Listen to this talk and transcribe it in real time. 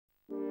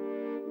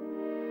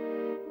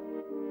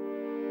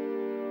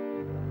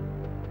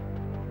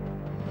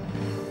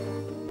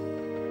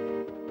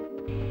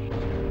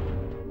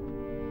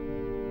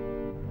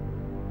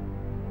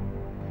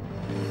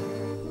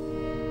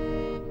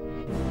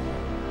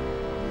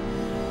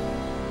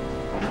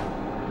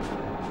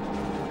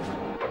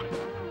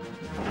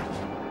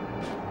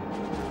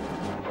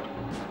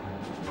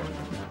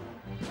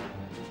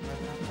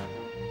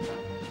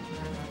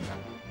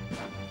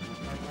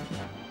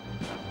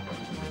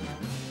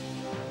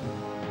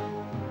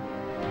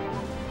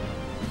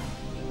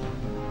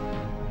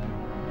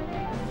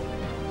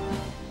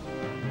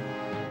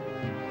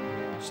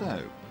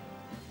So,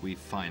 we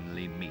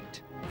finally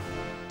meet.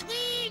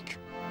 Tweak!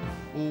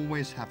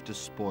 Always have to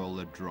spoil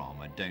the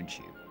drama, don't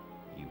you?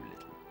 You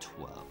little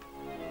twerp.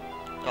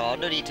 Oh,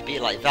 no need to be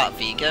like that,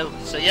 Viggo.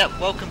 So yeah,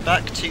 welcome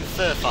back to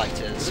Fur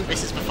Fighters.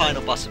 This is the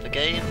final boss of the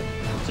game,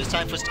 so it's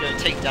time for us to go and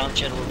take down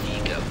General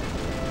Viggo.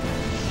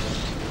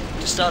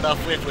 To start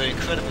off with, we're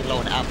incredibly low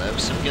on ammo,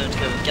 so we're going to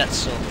go and get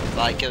some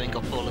by going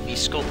up all of these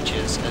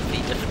sculptures of the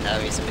different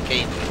areas of the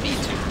game we can be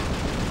to.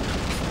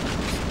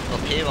 Up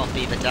here on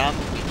Beaver Dam,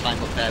 we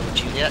climb up there with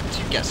Juliet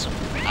to get some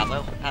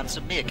ammo and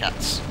some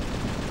meerkats.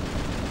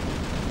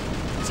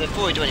 So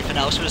before we do anything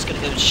else, we're just going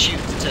to go and shoot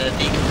Viggo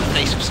in the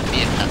face with some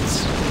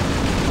meerkats.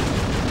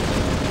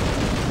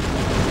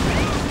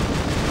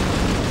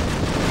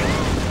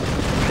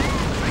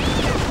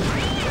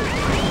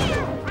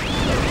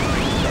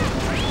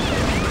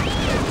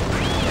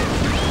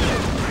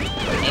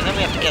 And then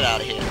we have to get out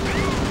of here.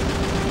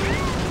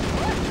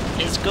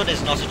 His gun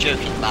is not a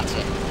joking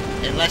matter.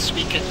 Unless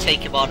we can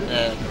take him on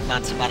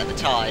man to man at a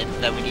time,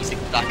 then we need to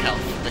back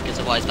health, because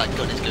otherwise that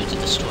gun is going to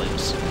destroy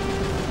us.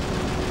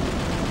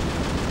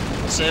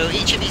 So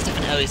each of these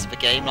different areas of the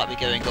game, like we're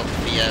going up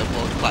the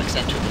World Quack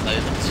Centre at the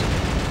moment,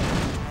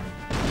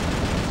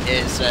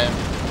 is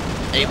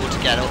able to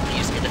get up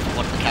using a different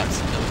one of the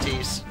character's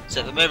abilities.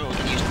 So at the moment we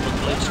can use the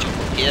bungalow to jump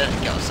up here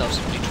and get ourselves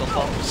some neutron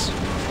bombs.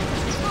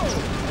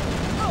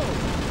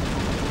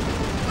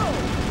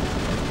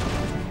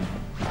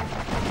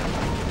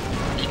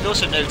 You can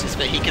also notice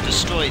that he can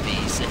destroy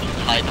these if you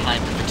hide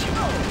behind them for too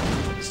long.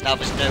 So now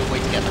there's no way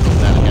to get them up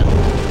there again.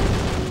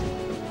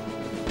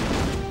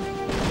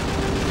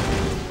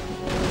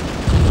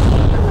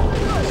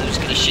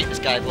 Shoot this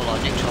guy with all our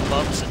neutron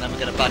bombs, and then we're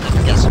going to back up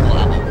and get some more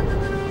ammo.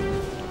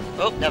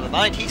 Oh, never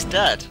mind, he's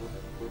dead.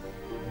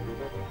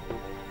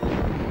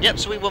 Yep,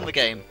 so we won the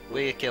game.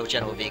 We killed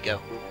General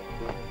Viggo.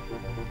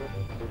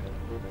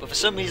 But for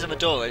some reason the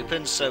door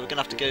opens, so we're going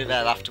to have to go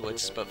there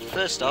afterwards. But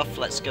first off,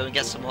 let's go and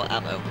get some more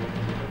ammo.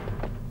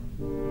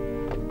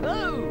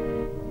 Oh!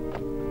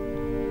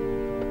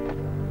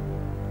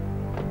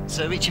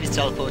 So each of these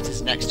teleporters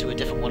is next to a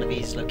different one of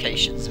these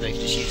locations, so we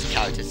can just use the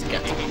characters to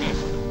get to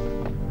them.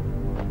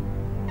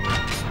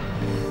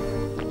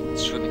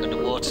 Swimming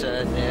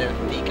underwater near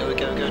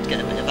Viggo-A-Gogo to get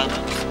a bit of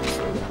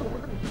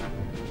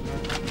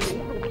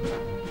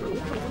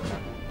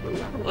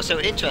ammo. Also,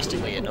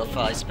 interestingly enough,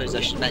 I suppose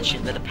I should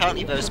mention that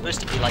apparently there was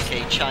supposed to be like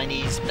a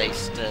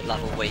Chinese-based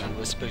level where you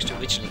were supposed to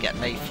originally get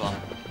made from,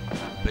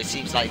 but it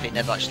seems like they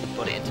never actually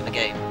put it into the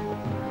game.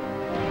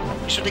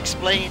 We should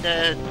explain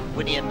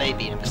Winnie and May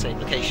being in the same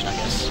location, I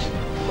guess.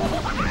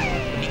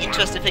 The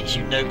interesting things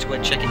you note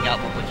when checking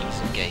out the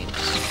wikis of games.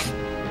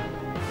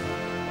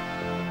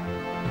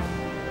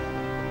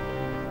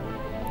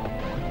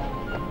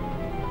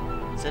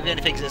 So the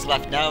only thing that's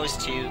left now is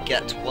to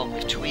get one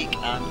with Tweak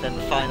and then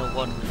the final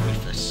one with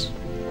Rufus.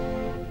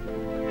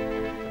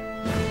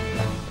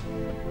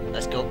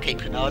 Let's go up Cape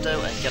Canaveral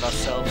and get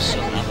ourselves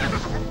some ammo.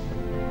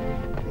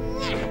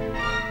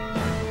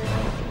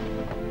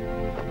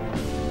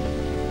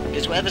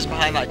 Because whatever's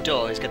behind that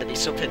door is going to be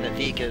something that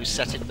Viggo's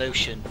set in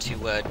motion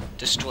to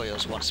destroy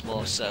us once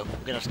more, so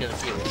we're going to have to go and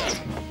deal with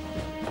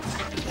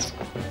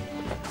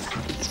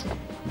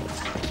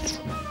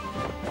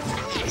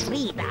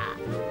Reba.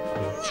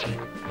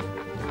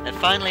 And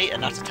finally,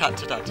 an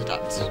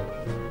at-a-tat-ta-tat-ta-tat.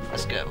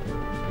 Let's go.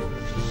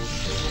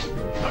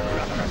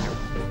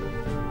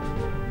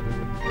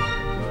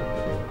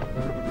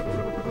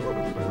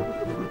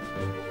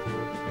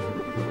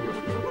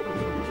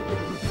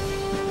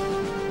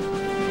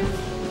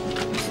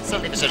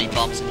 Sadly there's only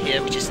bombs in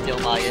here, which is still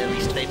my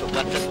least favourite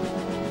weapon.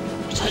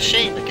 Which is a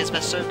shame because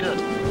they're so good.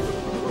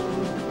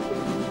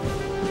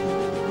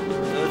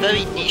 They're a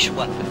very niche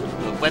weapon,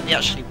 but when they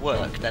actually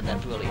work, then they're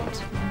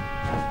brilliant.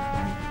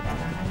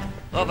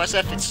 Well, that's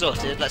everything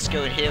sorted. Let's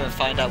go in here and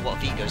find out what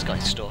Viggo's got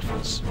in store for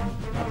us.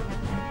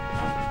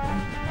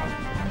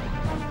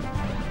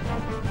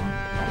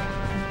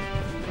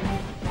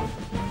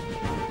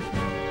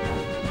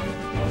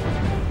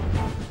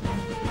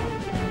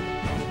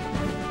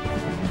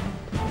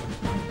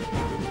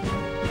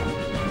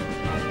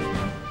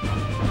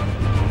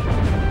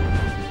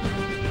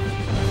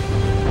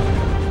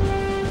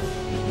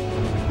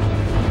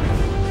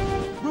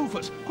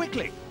 Rufus,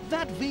 quickly!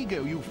 That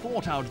Viggo you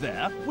fought out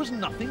there was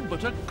nothing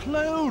but a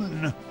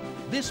clone!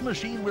 This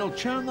machine will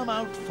churn them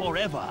out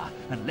forever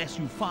unless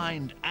you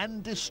find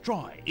and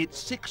destroy its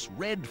 6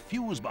 red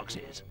fuse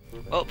boxes.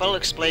 Well, that'll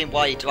explain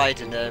why he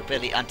died in a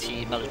really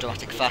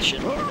anti-melodramatic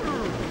fashion.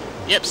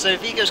 Yep, so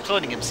Viggo's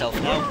cloning himself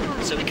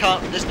now, so we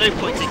can't. There's no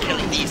point in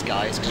killing these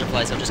guys, because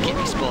otherwise they'll just keep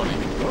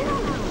respawning.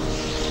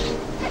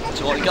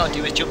 So what we gotta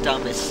do is jump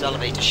down this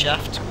elevator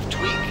shaft with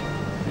Tweak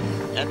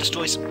and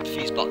destroy some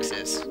fuse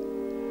boxes.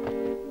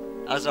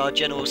 As our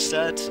general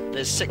said,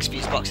 there's 6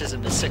 fuse boxes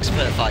and there's 6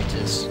 fur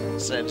fighters,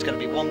 so there's going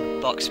to be 1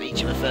 box for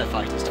each of the fur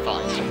fighters to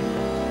find.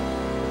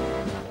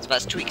 So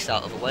that's Tweak's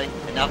out of the way,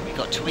 and now that we've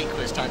got Tweak,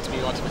 it's time to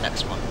move on to the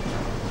next one.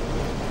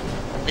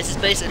 This is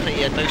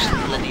basically a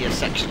mostly linear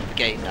section of the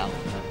game now,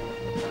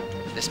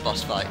 this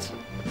boss fight.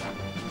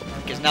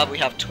 because now that we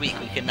have Tweak,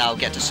 we can now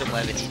get to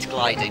somewhere that needs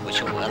gliding,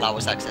 which will allow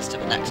us access to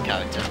the next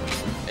character,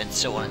 and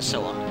so on and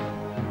so on.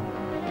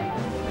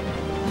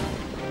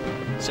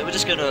 So we're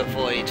just going to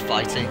avoid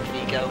fighting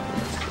Viggo.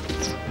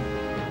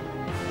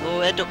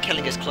 We'll end up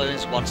killing his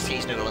clones once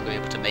he's no longer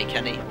able to make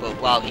any, but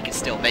while he can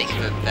still make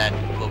them, then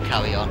we'll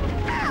carry on,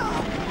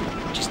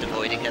 just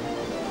avoiding him.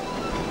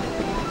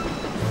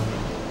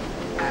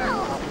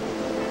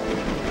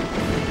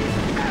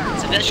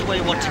 So the actual way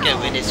we want to go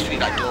in is through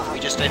that door that we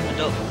just opened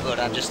up, but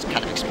I'm just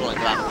kind of exploring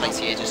around the place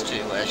here just to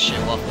show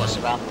off what's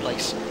around the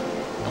place.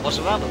 And what's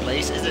around the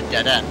place is a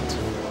dead end.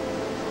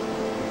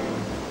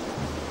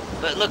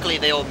 But luckily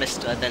they all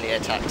missed melee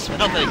attacks. We're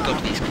not very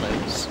good, these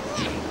clones.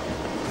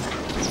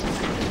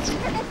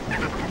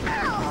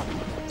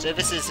 So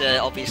this is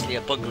obviously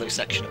a bungalow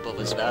section above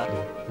us there.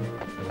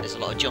 There's a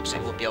lot of jumps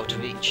we won't be able to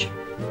reach.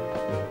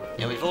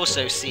 And we've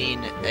also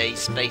seen a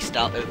space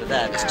down over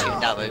there that's too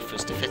narrow for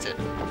us to fit in.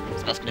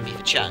 So that's going to be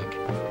for Chang.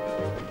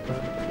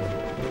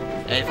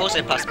 And we've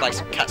also passed by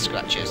some cat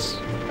scratches,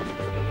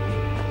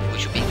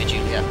 which will be for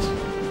Juliet.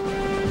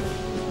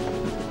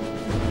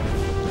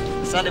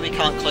 Sadly we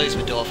can't close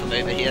the door from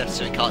over here,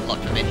 so we can't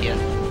lock them in here.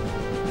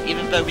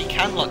 Even though we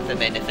can lock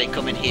them in if they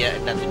come in here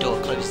and then the door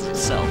closes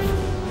itself.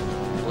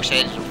 Which I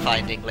ended up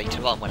finding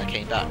later on when I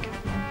came back.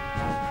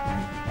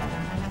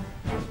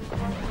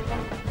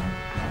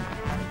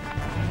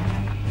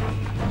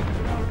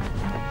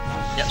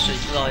 Yep, so we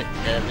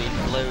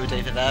glowed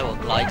over there, or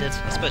glided.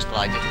 I suppose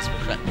glided is the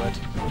correct word.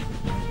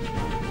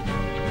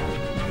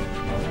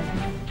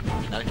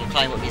 Now we can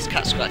climb up these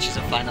cat scratches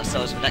and find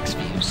ourselves the next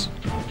views.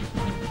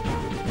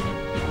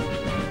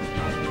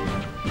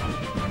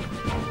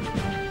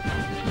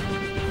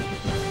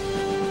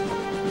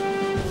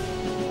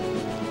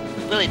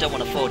 Really don't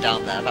want to fall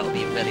down there, that would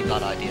be a really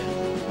bad idea.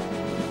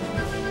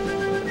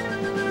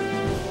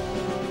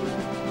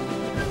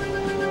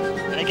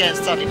 And again,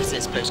 sadly this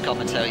is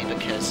post-commentary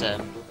because,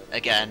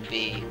 again,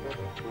 the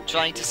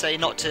trying to say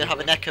not to have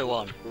an echo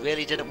on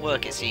really didn't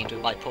work, it seemed,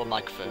 with my poor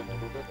microphone.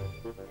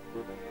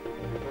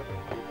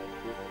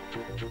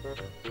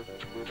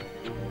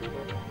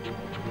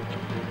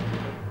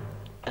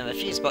 And the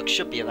fuse box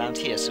should be around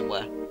here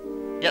somewhere.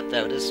 Yep,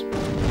 there it is.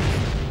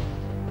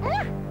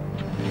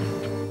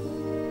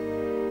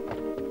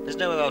 There's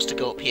nowhere else to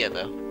go up here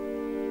though.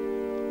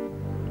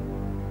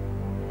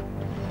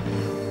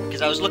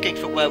 Because I was looking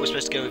for where we're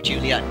supposed to go with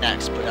Juliet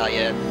next, but I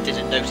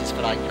didn't notice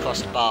that I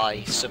crossed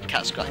by some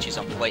cat scratches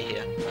on the way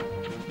here.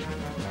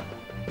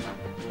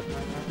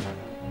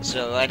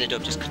 So I ended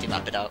up just cutting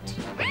that bit out.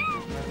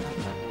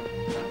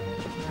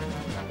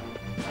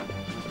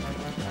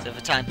 So for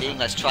the time being,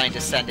 let's try and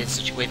descend in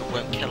such a way that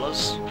won't kill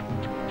us.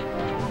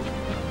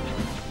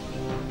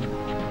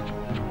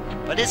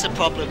 But it's a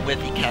problem with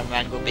the camera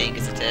angle being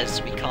as it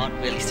is, we can't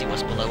really see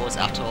what's below us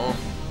at all.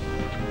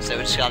 So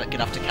we're just going to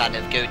have to kind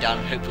of go down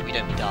and hope that we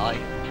don't die.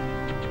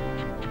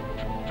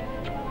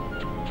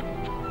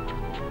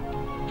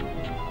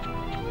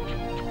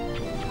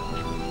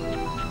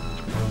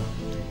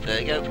 There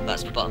we go,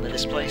 that's the bottom of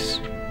this place.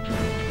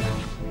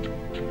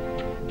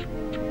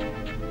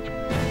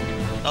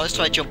 Now let's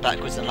try to jump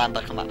backwards and land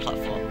back on that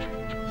platform.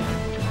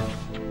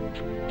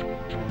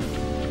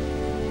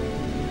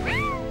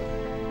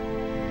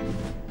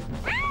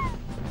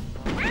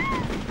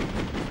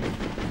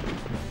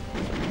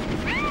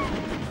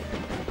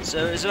 So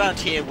it was around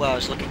here where I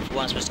was looking for one.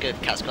 I was supposed to go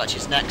for cat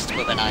scratches next,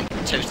 but then I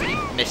totally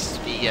missed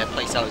the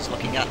place I was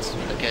looking at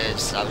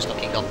because I was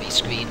looking on the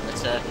screen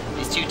with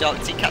these two dark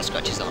and see cat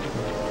scratches on,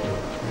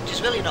 which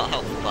is really not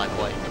helpful, by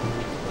the way.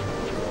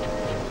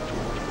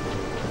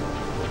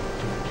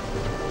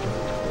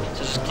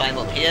 So just climb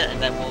up here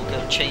and then we'll go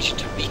and change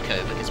into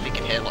Rico because we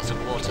can hear lots of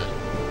water.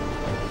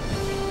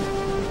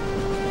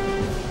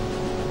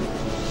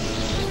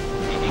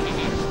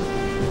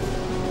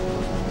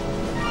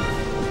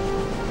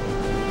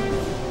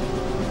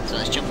 So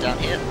let's jump down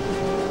here.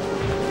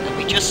 And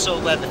we just saw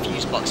where the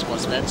fuse box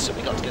was then, so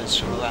we got to go and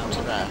swim around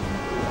to there.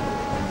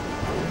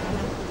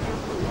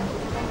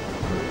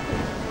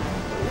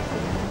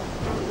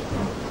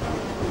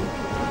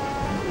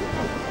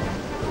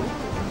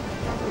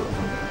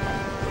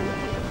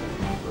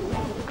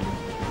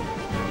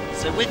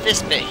 So with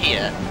this bit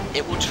here,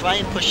 it will try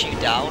and push you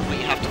down, but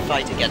you have to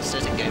fight against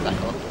it and go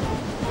back up.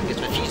 Because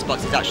the fuse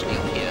box is actually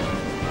up here.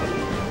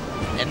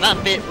 And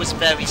that bit was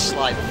very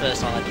slight the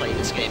first time I played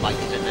this game. I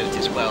didn't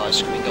notice where I was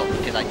screwing up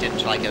because I didn't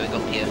try going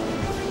up here.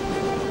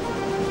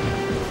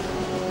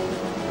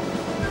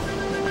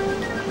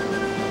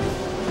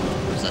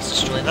 So let's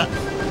destroy that.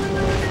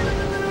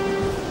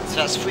 So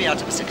that's 3 out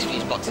of the 6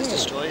 fuse boxes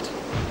destroyed.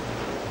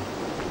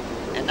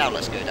 And now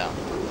let's go down.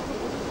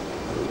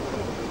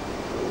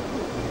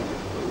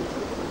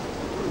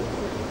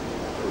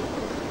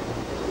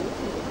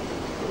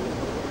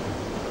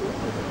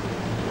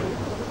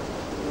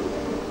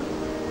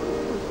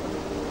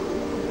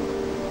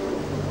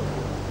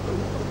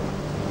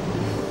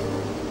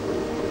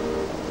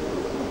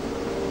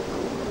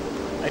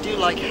 I do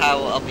like how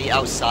on the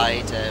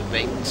outside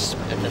rings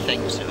of the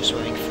things that are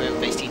swimming through,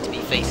 they seem to be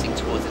facing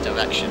towards the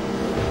direction.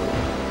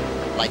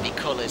 Like the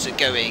colours are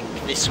going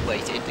this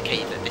way to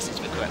indicate that this is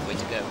the correct way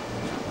to go.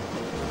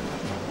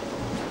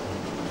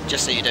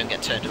 Just so you don't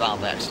get turned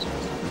around by accident.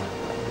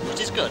 Which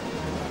is good.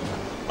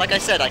 Like I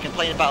said, I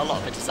complain about a lot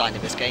of the design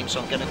in this game, so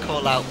I'm going to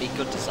call out the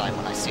good design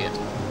when I see it.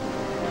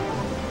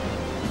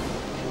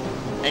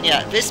 And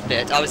yeah, this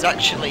bit, I was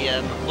actually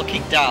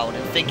looking down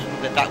and thinking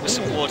that that was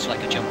some water I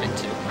could jump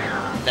into.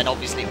 Then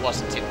obviously it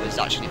wasn't, it was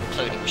actually the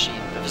cloning machine.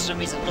 But for some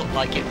reason it looked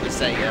like it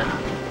was a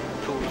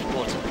pool of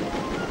water.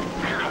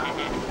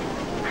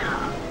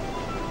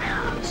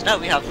 So now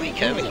we have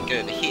Rico, we can go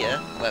over here,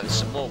 where there's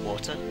some more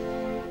water.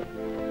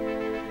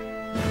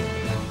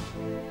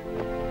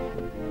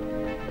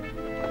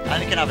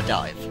 And we can have a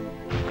dive.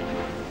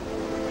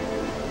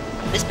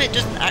 This bit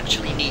doesn't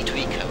actually need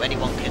Rico,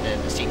 anyone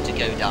can seem to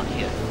go down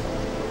here.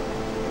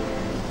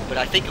 But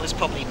I think it was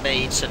probably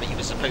made so that you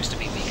were supposed to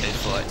be Rico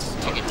for it,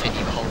 to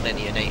continue the whole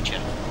linear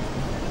nature.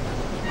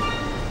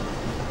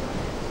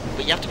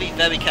 But you have to be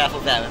very careful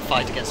there and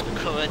fight against the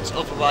current,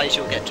 otherwise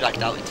you'll get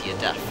dragged out into your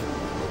death.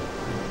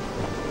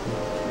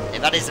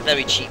 And that is a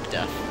very cheap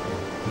death.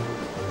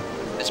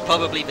 It's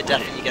probably the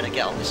death that you're going to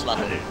get on this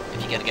level,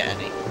 if you're going to get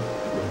any.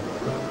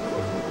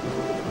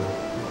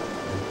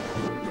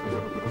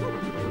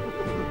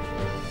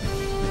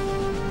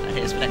 And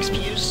here's the next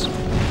fuse.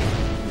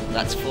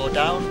 That's 4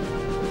 down.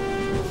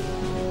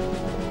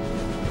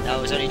 Now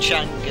there's only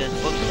Chang and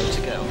Bungalow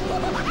to go.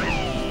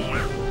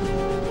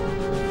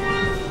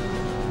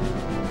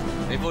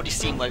 We've already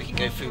seen where we can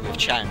go through with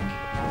Chang.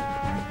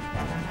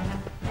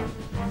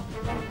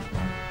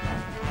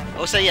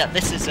 Also, yeah,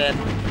 this is,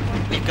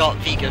 we've got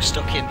Viggo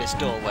stuck in this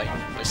doorway,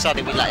 but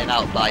sadly we let him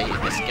out by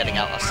us getting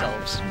out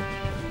ourselves.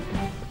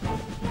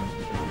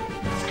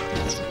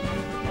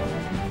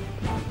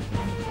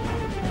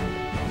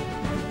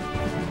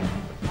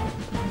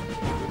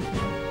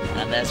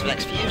 And there's the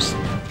next fuse.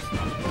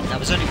 Now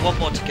there's only one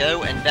more to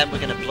go, and then we're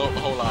going to blow up the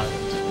whole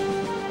island.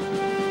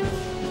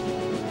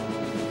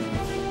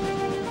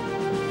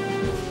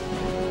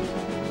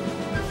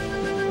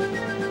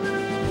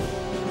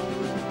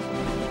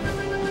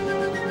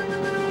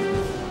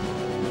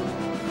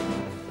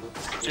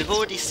 So we've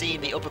already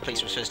seen the other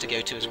place we're supposed to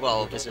go to as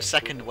well. There's a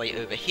second way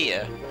over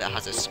here that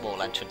has a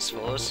small entrance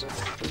for us.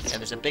 And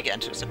there's a big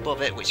entrance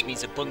above it, which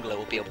means a Bungalow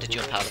will be able to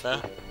jump out of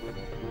there.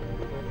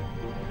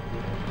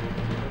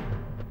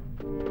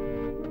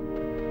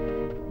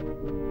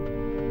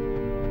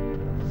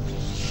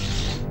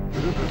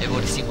 We've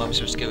already seen where we're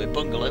supposed to go with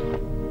Bungalow,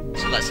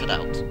 so let's head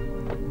out.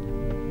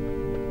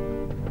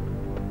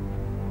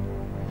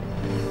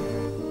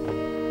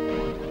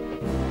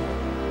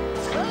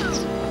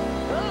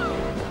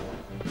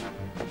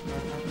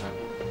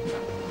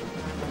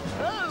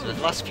 So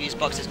the last fuse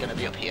box is going to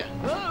be up here.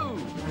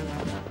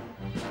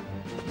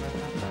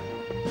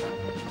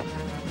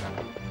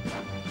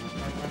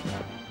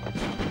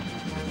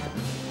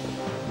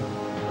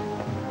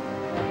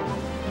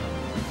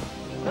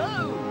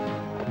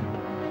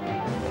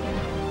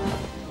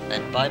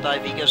 And bye-bye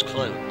Viggo's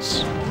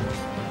clones.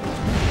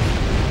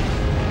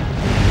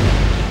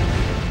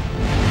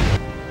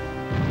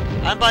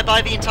 And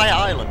bye-bye the entire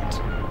island.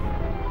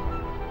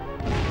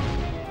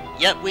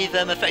 Yep, we've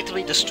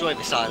effectively destroyed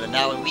this island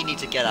now, and we need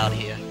to get out of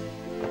here.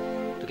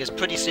 Because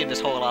pretty soon this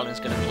whole island's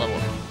going to blow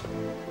up.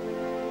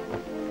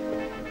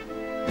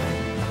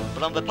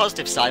 But on the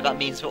positive side, that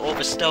means that all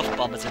the stealth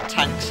bombers and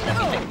tanks and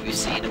everything we've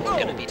seen are all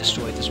going to be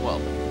destroyed as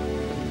well.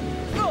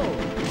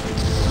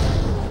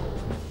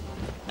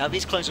 Now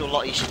these clones are a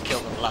lot easier to kill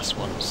than the last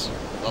ones.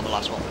 Well, the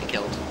last one we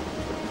killed.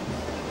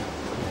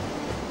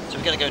 So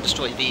we're going to go and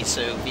destroy these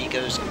so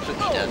Viggo's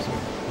completely dead.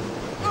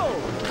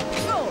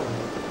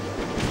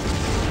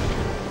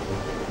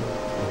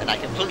 And I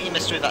completely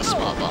missed through that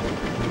smart bomb.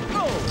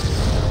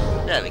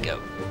 There we go.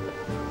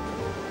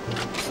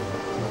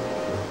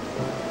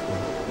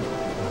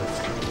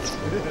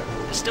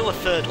 There's still a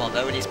third one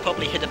though, and he's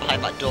probably hidden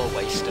behind that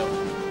doorway still.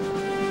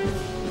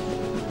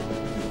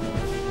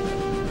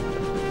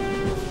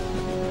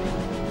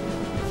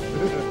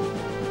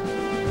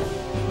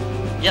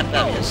 Yep,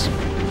 there he is.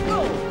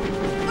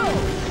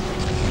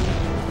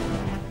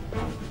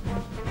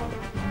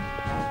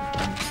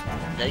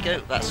 There you go,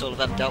 that's all of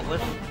them dealt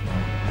with.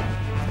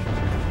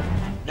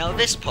 Now at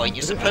this point,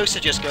 you're supposed to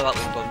just go out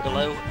with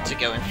Bungalow to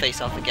go and face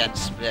off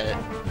against the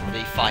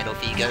final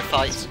Viggo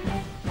fight.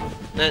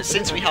 But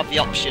since we have the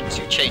option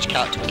to change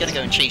character, we're going to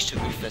go and change to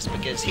Rufus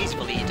because he's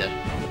the leader.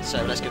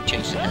 So let's go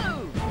change to him.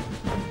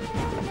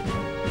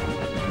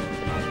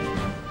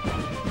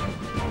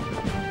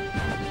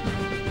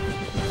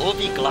 All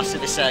the glass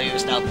in this area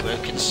is now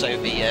broken, so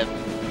the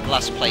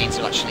glass planes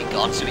are actually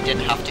gone, so we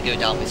didn't have to go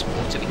down this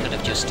water, we could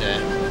have just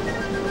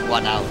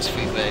run out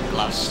through the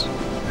glass.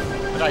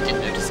 But I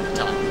didn't notice at the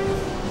time.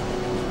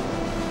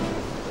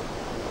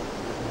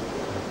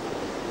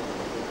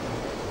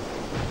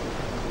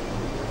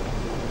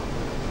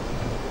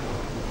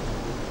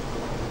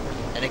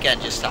 And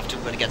again, just have to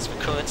run against the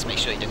currents, make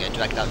sure you don't get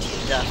dragged out to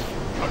your death.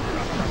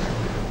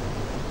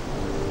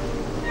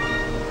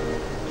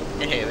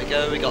 And here we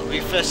go, we got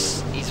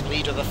Rufus, he's the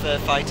leader of the fur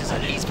fighters,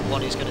 and he's the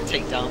one who's going to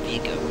take down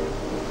Viggo.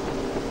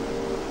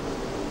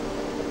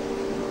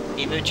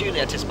 Even though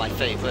Juliet is my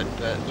favourite,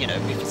 but, you know,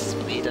 Rufus is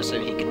the leader, so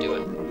he can do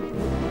it.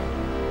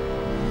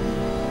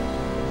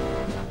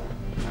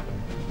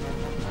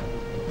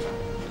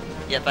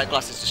 Yeah, that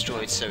glass is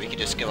destroyed, so we can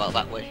just go out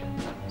that way.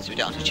 So we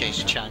don't have to change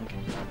to Chang.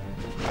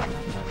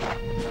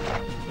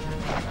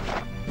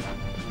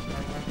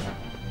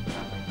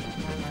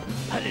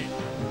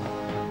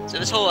 So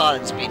this whole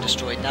island's been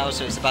destroyed now,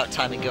 so it's about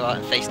time we go out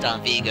and face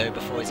down Viggo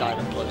before his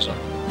island blows up.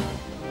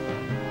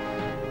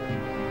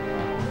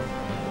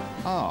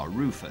 Ah,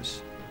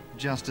 Rufus.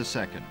 Just a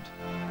second.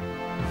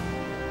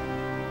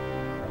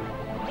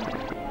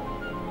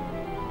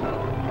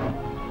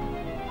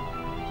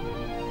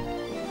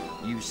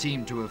 You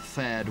seem to have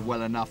fared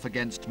well enough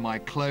against my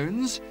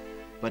clones,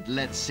 but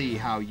let's see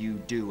how you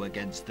do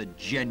against the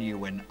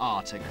genuine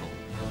article.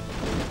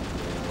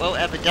 Well,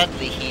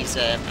 evidently he's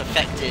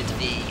perfected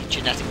the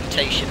genetic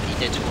mutation he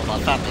did to all our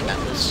family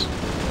members.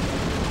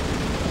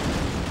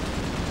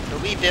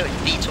 But we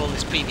beat all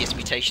his previous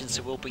mutations,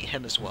 so we'll beat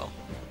him as well.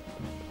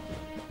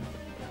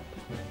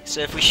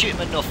 So if we shoot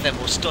him enough, then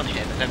we'll stun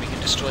him, and then we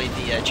can destroy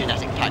the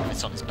genetic pack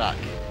that's on his back.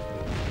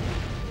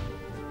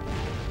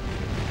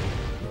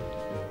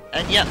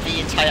 And yep, the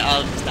entire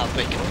island is now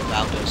breaking up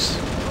around us.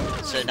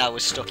 So now we're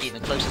stuck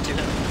even closer to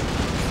him.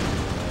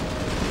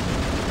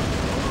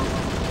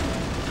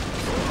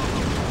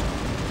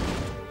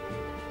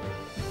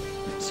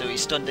 So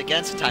he's stunned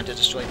again, so time to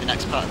destroy the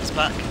next part of his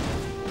back.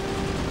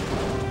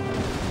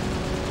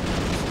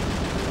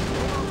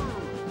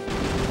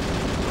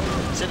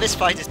 So this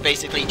fight is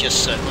basically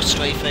just circle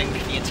strafing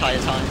the entire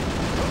time.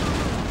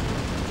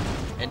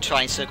 And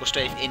try and circle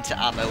strafe into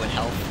ammo and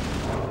health.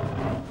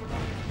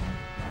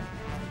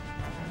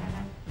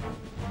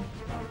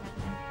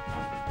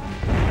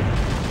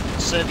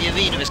 So the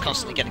arena is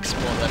constantly getting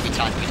smaller every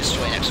time we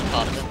destroy an extra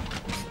part of it.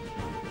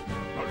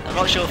 I'm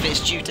not sure if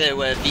it's due to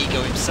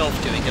Viggo himself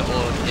doing it,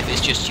 or if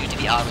it's just due to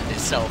the island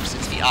itself,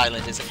 since the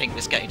island is the thing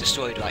that's getting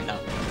destroyed right now.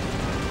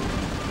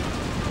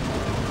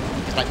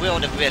 It's like we're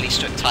on a really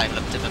strict time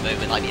limit at the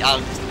moment, like the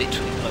island is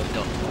literally blown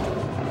up.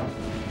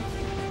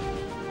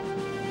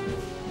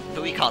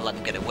 But we can't let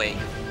them get away.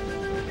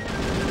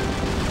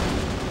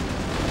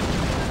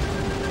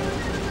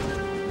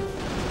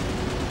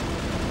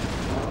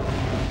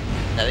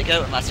 There we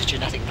go, and that's his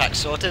genetic pack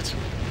sorted.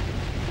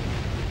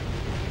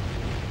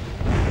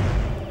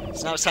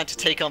 So now it's time to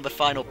take on the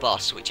final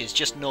boss, which is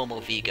just normal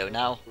Viggo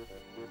now.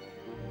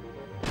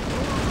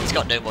 He's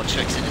got no more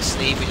tricks in his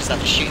sleeve, we just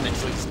have to shoot him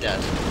until he's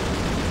dead.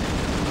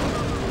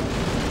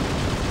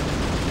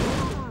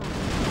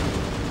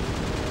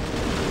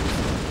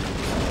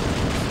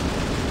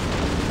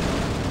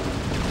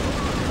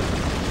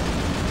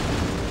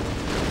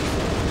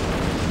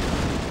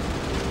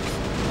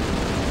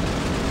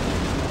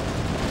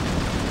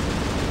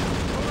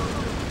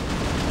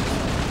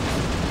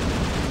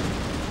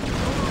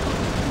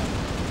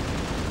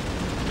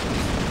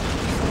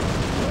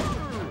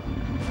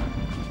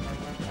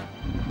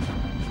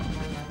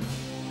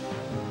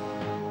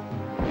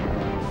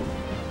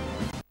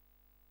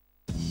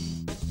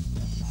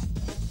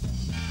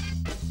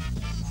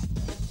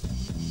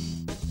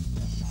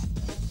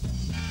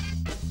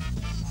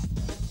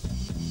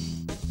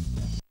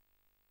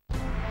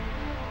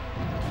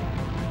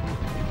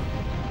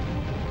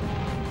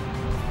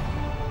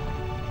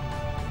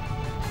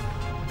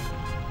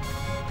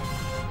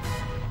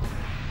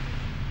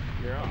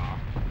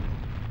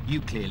 You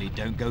clearly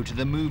don't go to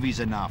the movies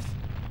enough.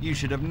 You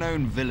should have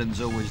known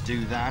villains always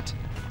do that.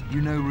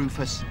 You know,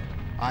 Rufus,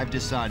 I've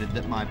decided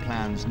that my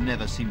plans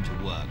never seem to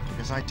work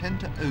because I tend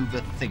to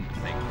overthink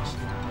things.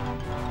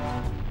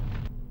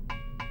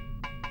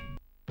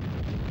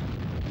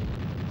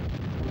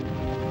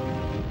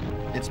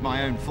 It's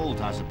my own fault,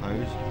 I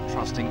suppose,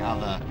 trusting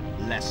other,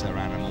 lesser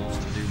animals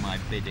to do my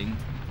bidding.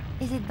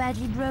 Is it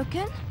badly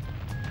broken?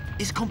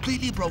 It's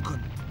completely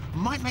broken.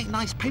 Might make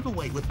nice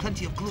paperweight with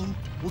plenty of glue.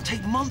 Will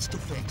take months to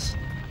fix.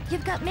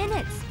 You've got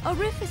minutes, or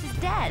Rufus is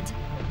dead.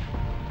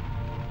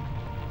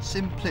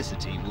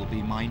 Simplicity will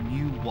be my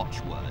new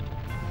watchword.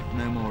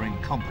 No more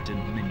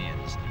incompetent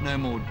minions, no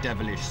more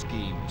devilish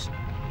schemes.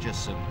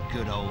 Just some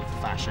good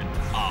old-fashioned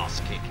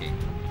arse-kicking.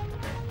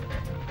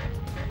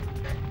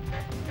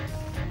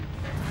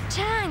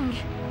 Chang!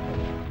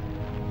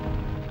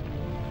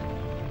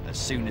 As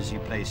soon as you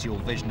place your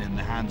vision in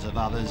the hands of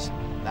others,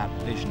 that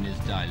vision is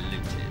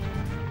diluted.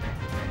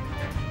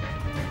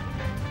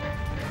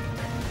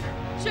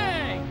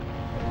 Chang!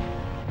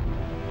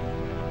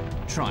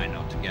 Try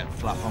not to get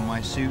fluff on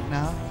my suit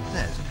now.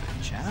 There's a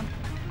good chap.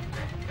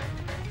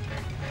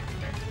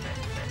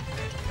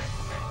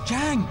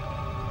 Chang!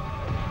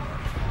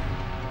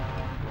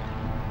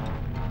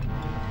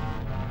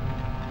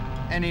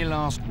 Any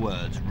last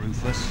words,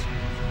 Rufus?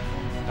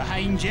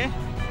 Behind you.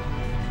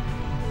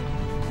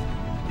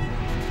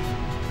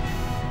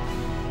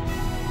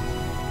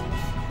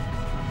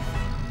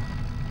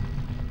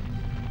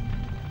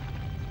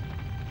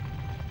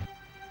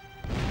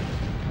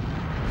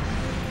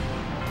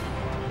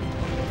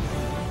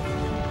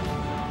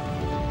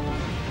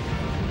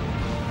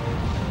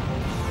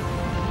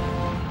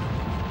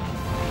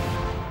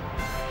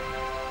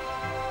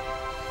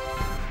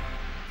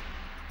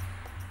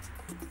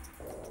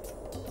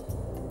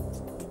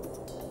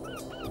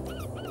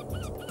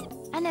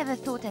 never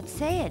thought I'd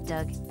say it,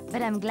 Doug,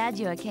 but I'm glad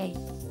you're okay.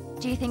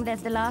 Do you think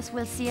that's the last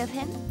we'll see of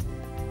him?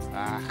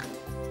 Ah,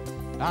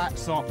 that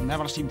sort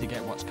never seem to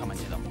get what's coming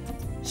to them.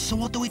 So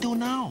what do we do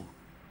now?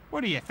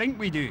 What do you think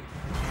we do?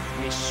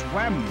 We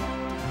swim.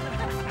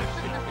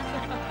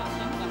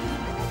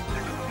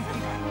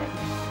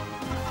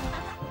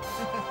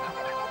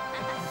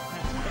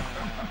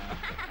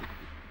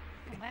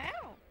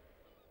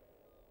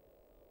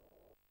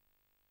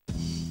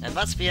 And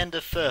that's the end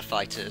of Fur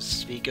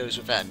Fighters, Viggo's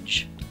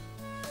Revenge.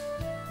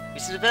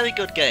 This is a very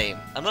good game.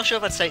 I'm not sure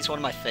if I'd say it's one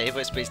of my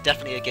favourites, but it's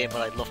definitely a game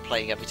that I love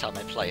playing every time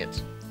I play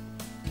it.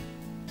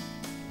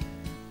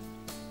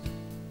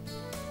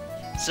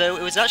 So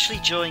it was actually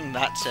during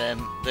that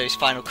those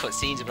final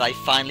cutscenes that I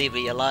finally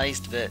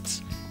realised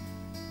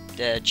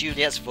that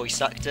Juliet's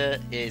voice actor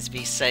is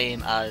the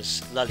same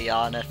as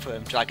Liliana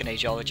from Dragon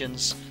Age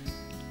Origins.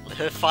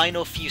 Her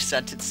final few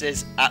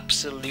sentences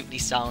absolutely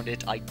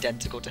sounded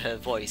identical to her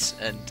voice,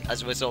 and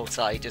as a result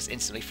I just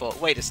instantly thought,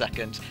 wait a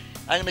second,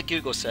 I'm going to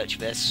Google search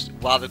this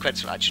while the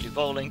credits were actually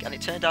rolling, and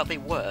it turned out they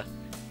were,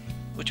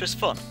 which was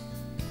fun.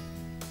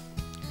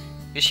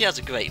 Because she has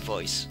a great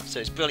voice, so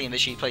it's brilliant that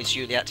she plays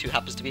Juliet, who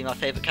happens to be my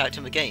favourite character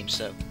in the game,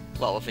 so,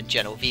 well, other than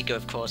General Viggo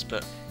of course,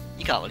 but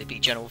you can't really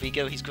beat General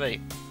Viggo, he's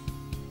great.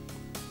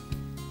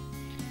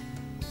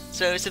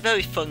 So it's a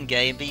very fun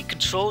game. The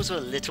controls are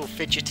a little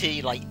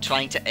fidgety, like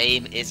trying to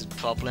aim is a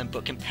problem,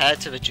 but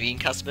compared to the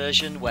Dreamcast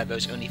version, where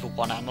there's only the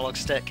one analog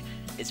stick,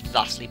 it's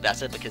vastly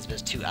better because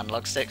there's two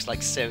analog sticks.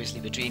 Like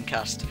seriously, the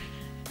Dreamcast,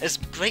 as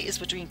great as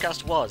the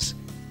Dreamcast was,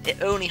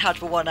 it only had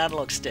the one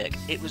analog stick.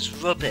 It was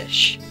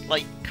rubbish.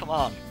 Like, come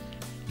on.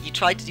 You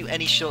tried to do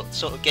any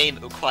sort of game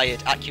that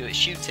required accurate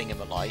shooting and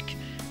the like,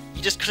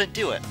 you just couldn't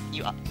do it.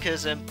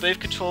 Because both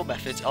control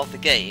methods of the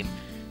game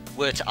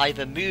were to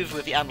either move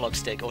with the analog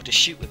stick or to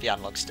shoot with the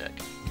analog stick.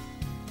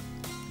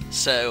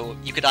 So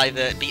you could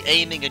either be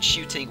aiming and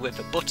shooting with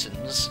the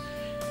buttons,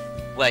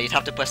 where you'd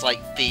have to press like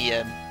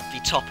the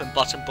top and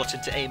bottom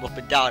button to aim up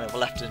and down, and the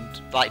left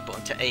and right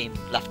button to aim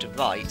left and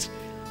right,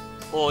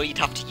 or you'd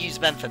have to use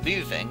them for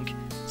moving,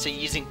 so you're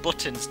using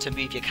buttons to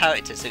move your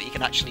character so that you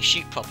can actually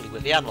shoot properly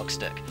with the analog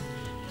stick.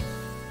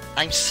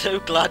 I'm so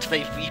glad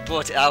they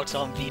re-brought it out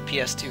on the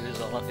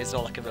PS2 is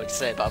all I can really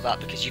say about that,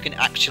 because you can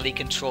actually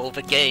control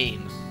the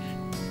game.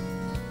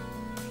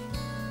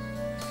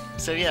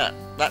 So yeah,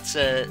 that's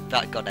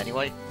that gone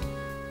anyway.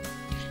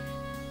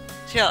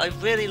 So yeah, I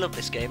really love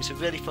this game. It's a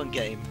really fun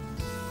game,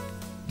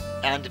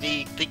 and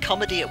the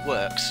comedy, it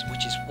works,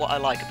 which is what I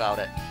like about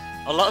it.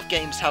 A lot of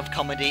games have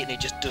comedy and it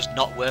just does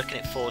not work and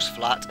it falls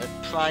flat. A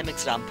prime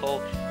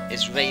example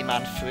is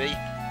Rayman 3.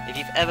 If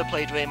you've ever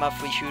played Rayman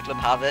 3 Hoodlum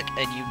Havoc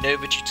and you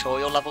know the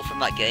tutorial level from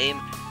that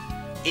game,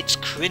 it's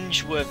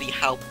cringeworthy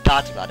how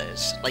bad that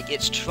is. Like,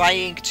 it's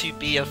trying to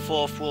be a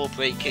fourth wall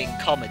breaking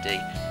comedy,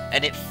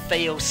 and it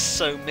fails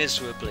so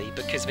miserably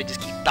because they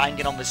just keep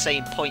banging on the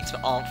same points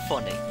that aren't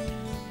funny.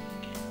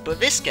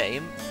 But this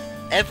game,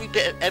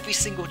 every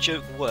single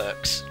joke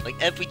works. Like,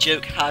 every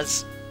joke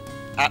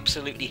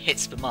absolutely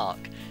hits the mark.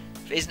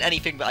 There isn't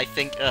anything that I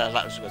think, that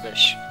was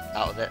rubbish,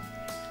 out of it.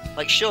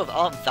 Like, sure, there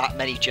aren't that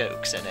many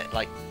jokes in it.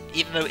 Like,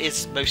 even though it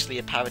is mostly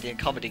a parody and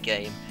comedy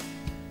game,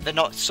 they're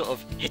not sort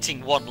of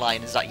hitting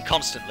one-liners at you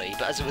constantly,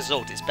 but as a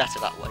result it's better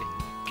that way,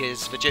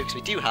 because the jokes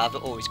we do have are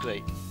always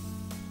great.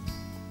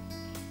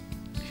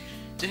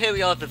 So here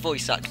we are, the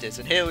voice actors,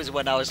 and here was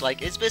when I was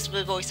like, is this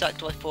the voice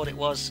actor I thought it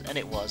was? And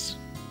it was.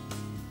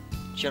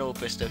 General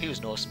Bristow, he was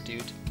an awesome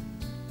dude.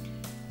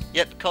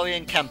 Yep,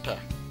 Corian Kemper,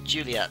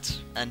 Juliet,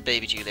 and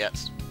Baby Juliet.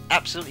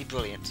 Absolutely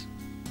brilliant.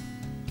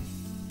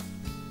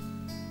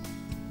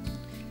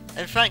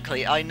 And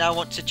frankly, I now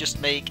want to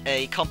just make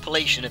a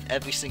compilation of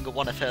every single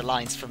one of her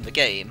lines from the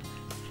game,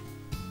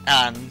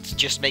 and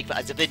just make that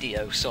as a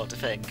video sort of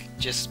thing,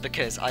 just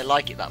because I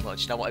like it that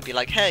much. And I want to be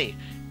like, hey,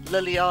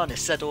 Liliana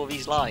said all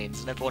these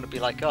lines, and everyone would be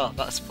like, oh,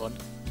 that's fun.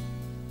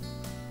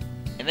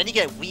 And then you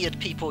get weird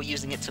people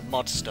using it to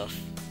mod stuff,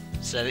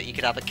 so that you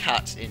could have a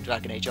cat in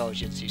Dragon Age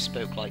Origins who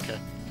spoke like her.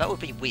 That would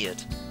be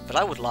weird, but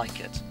I would like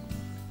it.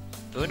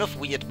 There are enough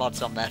weird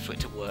mods on there for it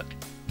to work.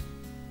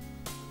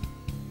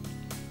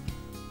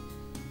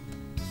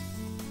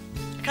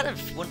 I'm kind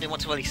of wondering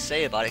what to really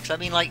say about it, because I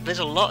mean, like, there's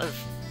a lot of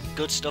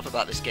good stuff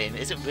about this game.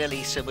 It isn't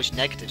really so much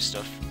negative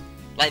stuff.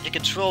 Like, the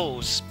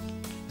controls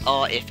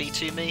are iffy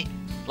to me.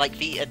 Like,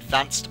 the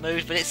advanced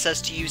mode that it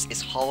says to use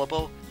is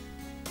horrible,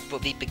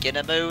 but the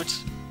beginner mode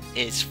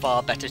is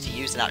far better to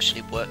use and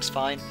actually works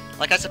fine.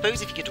 Like, I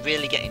suppose if you could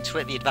really get into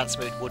it, the advanced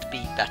mode would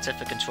be better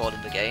for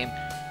controlling the game,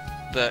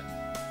 but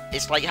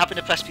it's like having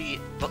to press the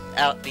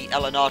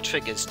L and R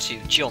triggers to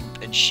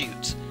jump and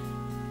shoot.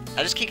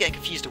 I just keep getting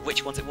confused of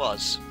which ones it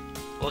was.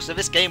 Also,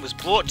 this game was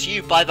brought to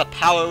you by the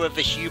power of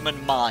the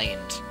human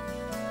mind.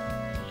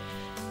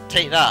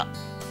 Take that.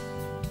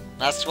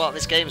 That's what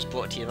this game was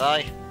brought to you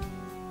by.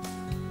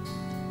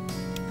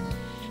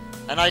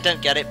 And I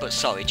don't get it, but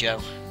sorry,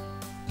 Joe.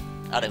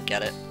 I don't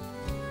get it.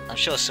 I'm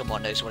sure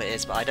someone knows what it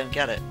is, but I don't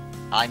get it.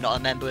 I'm not a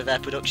member of their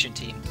production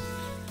team.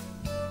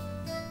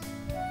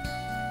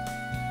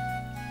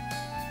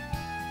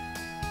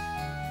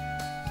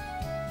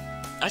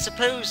 I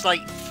suppose,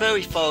 like,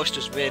 Furry Forest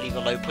was really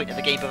the low point of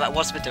the game, but that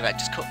was the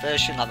director's cut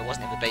version, and it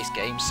wasn't in the base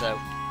game, so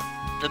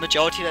the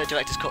majority of the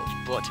director's cut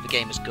brought to the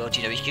game was good.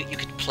 You know, you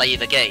could play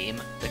the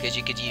game, because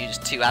you could use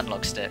 2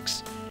 analog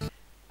sticks,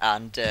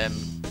 and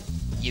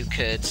you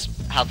could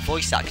have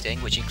voice acting,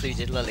 which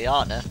included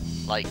Liliana.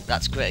 Like,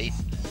 that's great.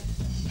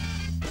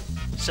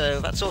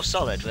 So that's all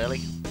solid,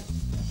 really.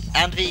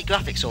 And the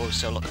graphics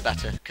also look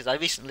better, because I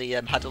recently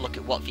had a look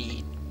at what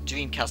the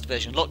Dreamcast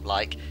version looked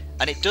like,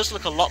 and it does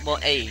look a lot more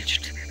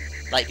aged.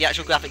 Like, the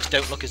actual graphics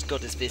don't look as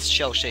good as this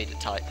shell-shaded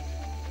type.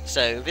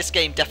 So this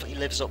game definitely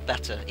lives up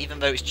better, even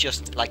though it's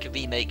just like a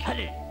remake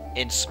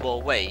in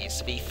small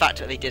ways. The fact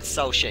that they did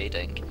cell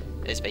shading,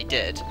 as they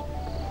did,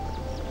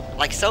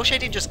 like, cell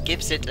shading just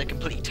gives it a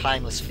completely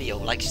timeless feel.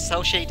 Like,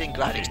 cell shading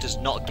graphics does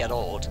not get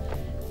old.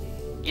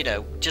 You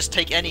know, just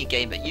take any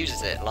game that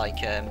uses it, like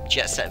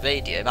Jet Set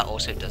Radio, that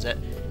also does it.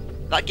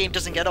 That game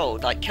doesn't get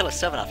old. Like Killer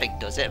 7, I think,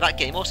 does it. That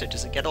game also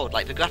doesn't get old.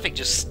 Like, the graphic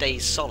just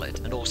stays solid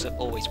and also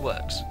always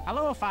works.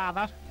 Hello,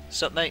 Father.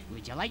 Sup, mate?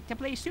 Would you like to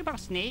play Super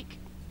Snake?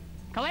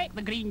 Collect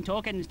the green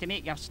tokens to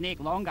make your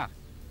snake longer.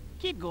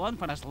 Keep going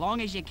for as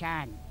long as you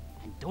can.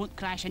 And don't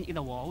crash into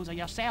the walls or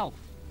yourself.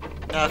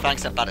 No,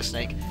 thanks, I'm bad at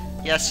Snake.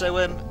 Yeah, so,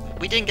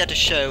 we didn't get to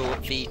show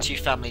the 2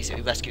 families that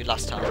we rescued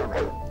last time.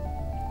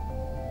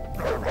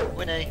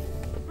 Winnie.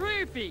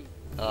 Rufy!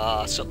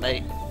 Ah, sup,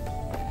 mate?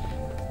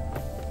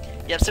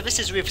 Yep, so this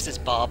is Rufus's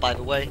bar, by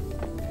the way.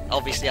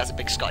 Obviously has a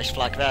big Scottish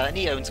flag there, and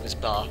he owns this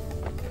bar.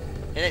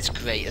 And it's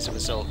great as a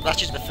result. That's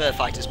just the Fur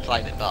Fighter's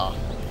private bar.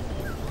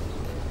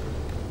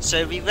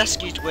 So we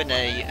rescued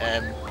Winnie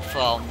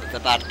from the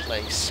bad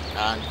place,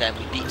 and then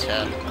we beat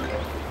her,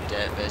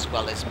 as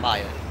well as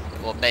Maya,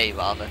 or May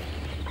rather.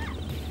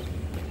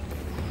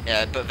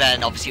 But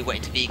then obviously went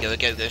into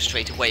Viggo-A-Gogo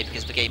straight away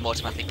because the game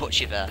automatically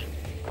puts you there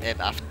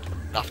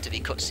after the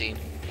cutscene.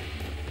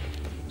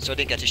 So I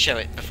didn't get to show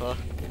it before.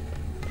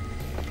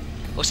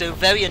 Also,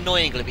 very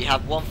annoyingly, we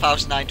have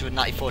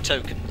 1,994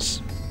 tokens.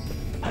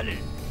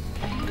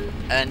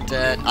 And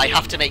I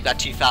have to make that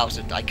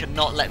 2,000. I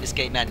cannot let this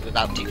game end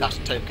without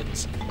 2,000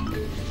 tokens.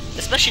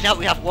 Especially now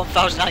we have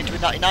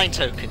 1,999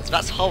 tokens.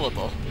 That's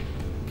horrible.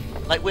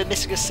 Like, we're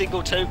missing a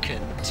single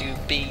token to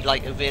be,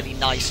 like, a really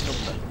nice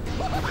number.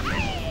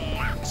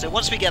 So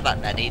once we get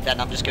that many, then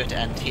I'm just going to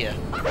end here.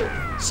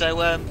 So,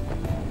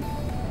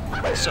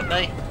 what's up,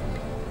 May?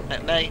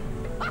 No, May?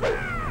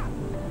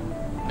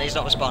 May's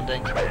not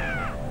responding.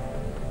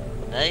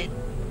 May?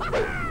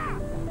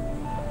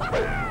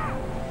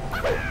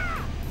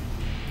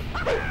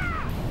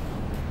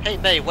 Hey,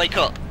 May, wake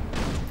up.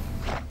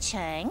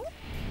 Chang?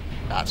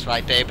 That's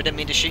right, babe. I didn't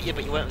mean to shoot you,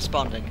 but you weren't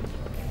responding.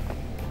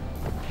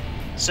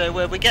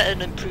 So, we get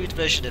an improved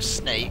version of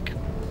Snake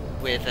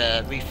with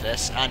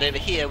Rufus, and over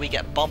here we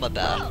get Bomber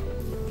Bear,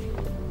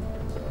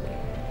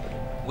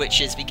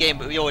 which is the game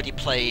that we already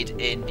played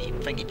in the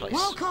thingy place.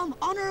 Welcome,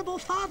 Honourable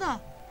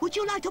Father. Would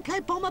you like to play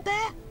Bomber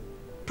Bear?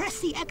 Press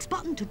the X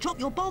button to drop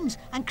your bombs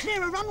and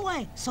clear a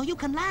runway so you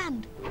can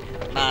land.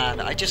 Man,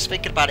 I just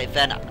thinking about it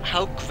then,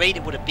 how great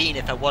it would have been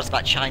if there was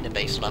that China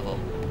base level.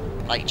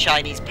 Like,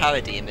 Chinese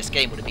parody in this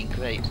game would have been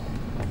great.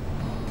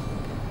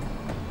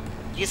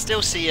 You can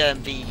still see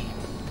the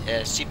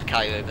Super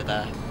Kai over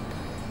there.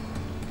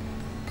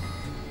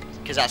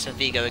 Because that's from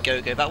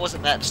Viggo-A-Gogo. That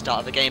wasn't there at the start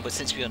of the game, but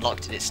since we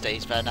unlocked it, it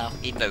stays there now,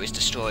 even though it's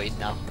destroyed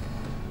now.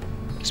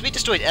 Because we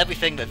destroyed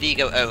everything that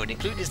Viggo owned,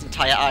 including his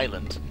entire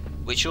island,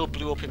 which all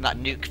blew up in that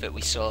nuke that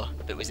we saw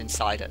that was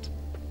inside it.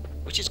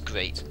 Which is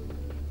great.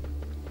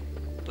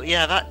 But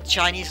yeah, that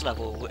Chinese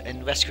level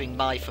and rescuing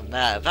Mai from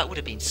there, that would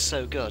have been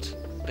so good.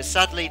 But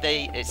sadly,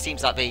 it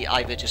seems like they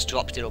either just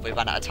dropped it or they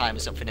ran out of time or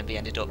something, and they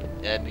ended up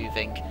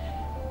moving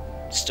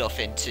stuff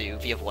into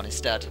the other one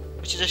instead,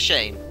 which is a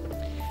shame.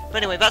 But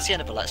anyway, that's the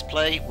end of the Let's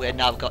Play. We've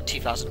now got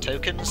 2,000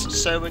 tokens,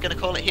 so we're going to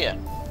call it here.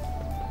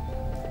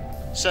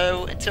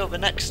 So, until the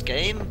next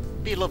game,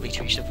 be lovely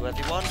to each other,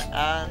 everyone,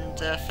 and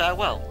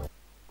farewell.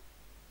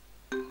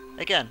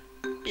 Again,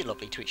 be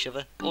lovely to each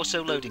other.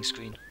 Also, loading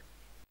screen.